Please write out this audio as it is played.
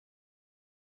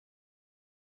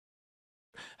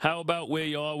How about where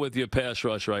you are with your pass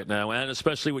rush right now, and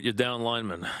especially with your down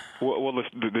linemen? Well,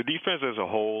 the defense as a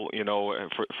whole,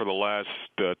 for the last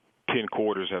 10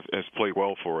 quarters has played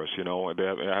well for us. They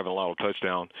haven't allowed a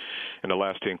touchdown in the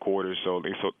last 10 quarters, so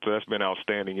that's been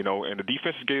outstanding. And the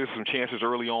defense gave us some chances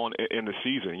early on in the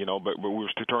season. But we were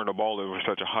to turn the ball over at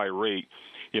such a high rate.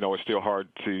 It's still hard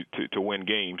to win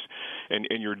games. And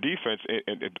your defense,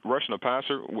 and rushing the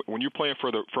passer, when you're playing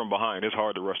from behind, it's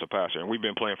hard to rush the passer. And we've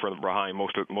been playing from behind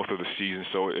most of the season,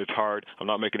 so it's hard. I'm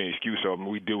not making any excuse of them.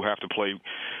 We do have to play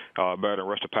better and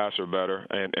rush the passer better,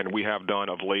 and we have done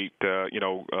of late.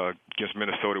 Against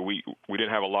Minnesota, we didn't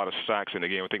have a lot of sacks in the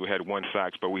game. I think we had 1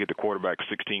 sack, but we hit the quarterback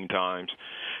 16 times.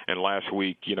 And last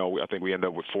week, I think we ended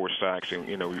up with 4 sacks. And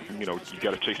you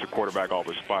got to chase the quarterback off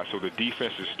his spot. So the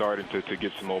defense is starting to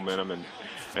get some momentum,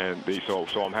 so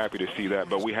I'm happy to see that.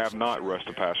 But we have not rushed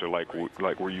the passer like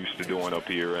we're used to doing up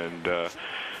here,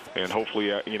 and hopefully,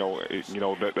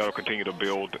 that'll continue to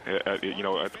build,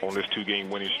 on this 2-game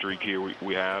winning streak here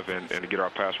we have, and to get our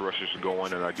pass rushers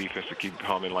going and our defense to keep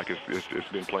humming like it's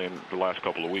been playing the last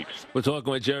couple of weeks. We're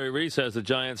talking with Jerry Reese as the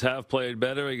Giants have played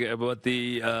better, but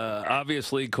the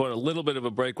obviously caught a little bit of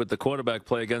a break with the quarterback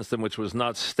play against them, which was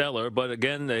not stellar. But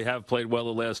again, they have played well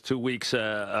the last 2 weeks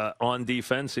on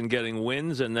defense in getting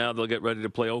wins, and now they'll get ready to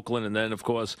play Oakland, and then of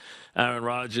course Aaron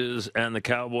Rodgers and the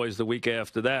Cowboys the week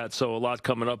after that. So a lot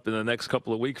coming up in the next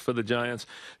couple of weeks for the Giants.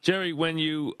 Jerry, when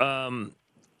you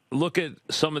look at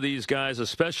some of these guys,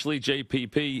 especially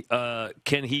JPP,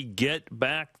 can he get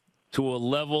back to a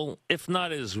level, if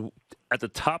not at the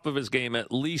top of his game,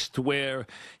 at least where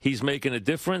he's making a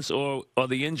difference, or are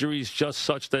the injuries just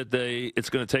such that it's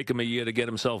going to take him a year to get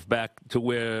himself back to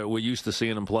where we're used to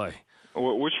seeing him play?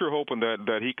 Well, we're sure hoping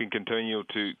that he can continue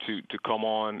to come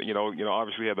on.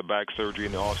 Obviously he had the back surgery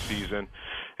in the off season,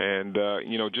 and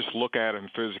just look at him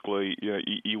physically,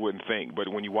 you wouldn't think. But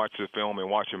when you watch the film and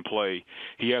watch him play,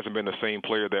 he hasn't been the same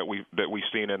player that we've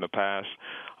seen in the past.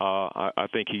 I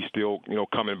think he's still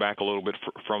coming back a little bit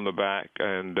from the back,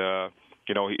 and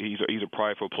he's a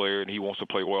prideful player, and he wants to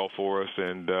play well for us.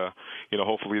 And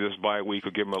hopefully this bye week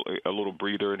will give him a little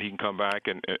breather, and he can come back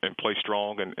and play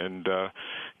strong and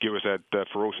give us that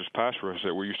ferocious pass rush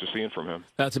that we're used to seeing from him.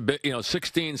 That's a big,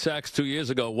 16 sacks 2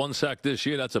 years ago, 1 sack this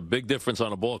year. That's a big difference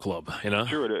on a ball club.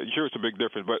 Sure, it's a big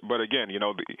difference. But again,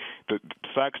 the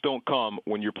sacks don't come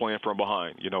when you're playing from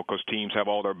behind. Because teams have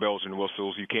all their bells and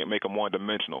whistles. You can't make them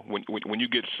one-dimensional. When you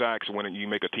get sacks, when you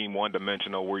make a team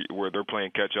one-dimensional, where they're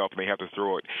playing catch up and they have to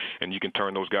throw it, and you can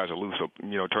turn those guys loose up,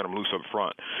 turn them loose up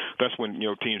front. That's when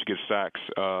teams get sacks.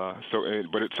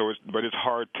 But it's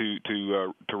hard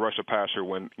to rush a passer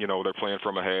when they're playing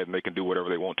from ahead and they can do whatever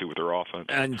they want to with their offense.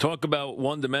 And talk about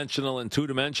one-dimensional and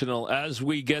two-dimensional as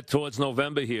we get towards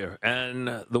November here, and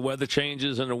the weather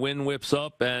changes and the wind whips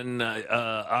up, and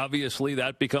obviously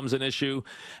that becomes an issue.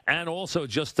 And also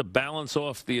just to balance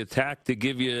off the attack to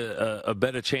give you a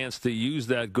better chance to use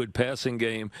that good passing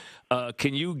game.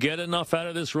 Can you get enough out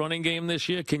of this running game this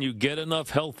year? Can you get enough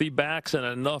healthy backs and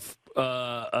enough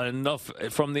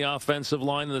from the offensive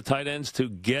line and the tight ends to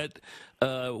get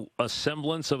a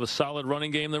semblance of a solid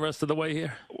running game the rest of the way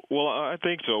here? Well, I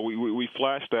think so. We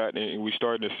flashed that, and we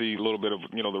started to see a little bit of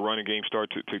the running game start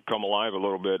to come alive a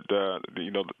little bit.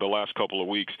 The last couple of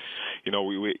weeks,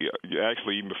 we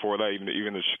actually even before that,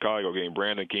 even the Chicago game,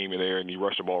 Brandon came in there and he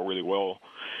rushed the ball really well.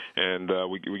 And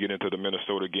we get into the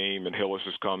Minnesota game, and Hillis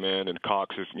has come in, and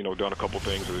Cox has done a couple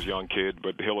things with his young kid,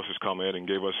 but Hillis has come in and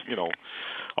gave us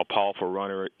a powerful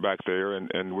runner back there,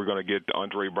 and we're going to get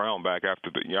Andre Brown back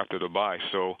after the bye.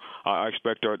 So I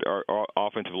expect our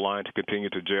offensive line to continue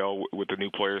to gel with the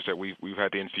new players that we've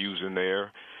had to infuse in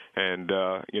there, and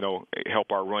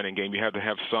help our running game. You have to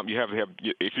have some. You have to have.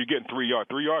 If you're getting 3 yards,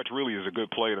 3 yards really is a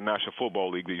good play in the National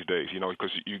Football League these days.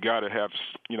 Because you got to have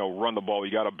run the ball.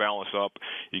 You got to balance up.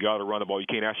 You got to run the ball. You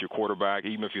can't ask your quarterback,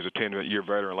 even if he's a 10-year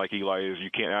veteran like Eli is, you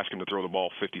can't ask him to throw the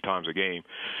ball 50 times a game.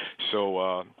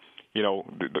 So.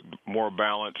 The more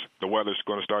balance. The weather's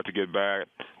going to start to get bad.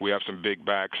 We have some big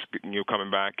backs, coming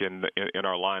back in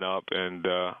our lineup, and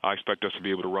I expect us to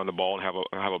be able to run the ball and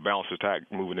have a balanced attack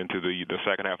moving into the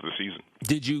second half of the season.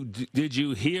 Did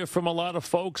you hear from a lot of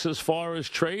folks as far as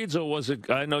trades, or was it?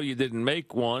 I know you didn't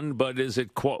make one, but was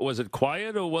it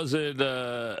quiet, or was it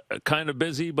kind of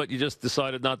busy, but you just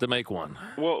decided not to make one?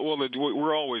 Well,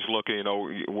 we're always looking,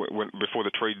 before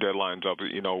the trade deadline's up,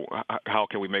 how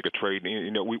can we make a trade?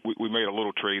 We made a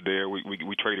little trade there.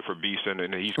 We traded for Beeson,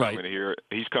 and he's coming here.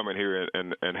 He's coming here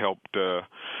and helped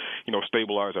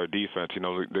stabilize our defense.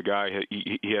 The guy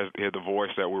he had the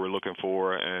voice that we were looking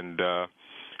for, and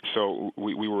So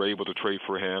we were able to trade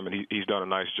for him, and he's done a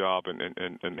nice job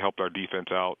and helped our defense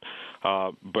out.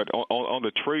 But on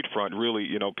the trade front, really,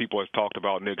 people have talked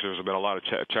about Knicks. There's been a lot of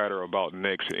chatter about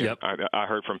Knicks. Yep. I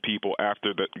heard from people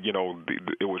after that,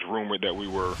 it was rumored that we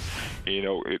were,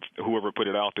 whoever put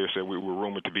it out there said we were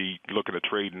rumored to be looking to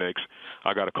trade Knicks.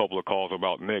 I got a couple of calls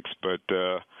about Knicks, but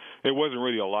there wasn't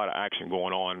really a lot of action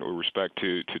going on with respect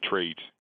to trades.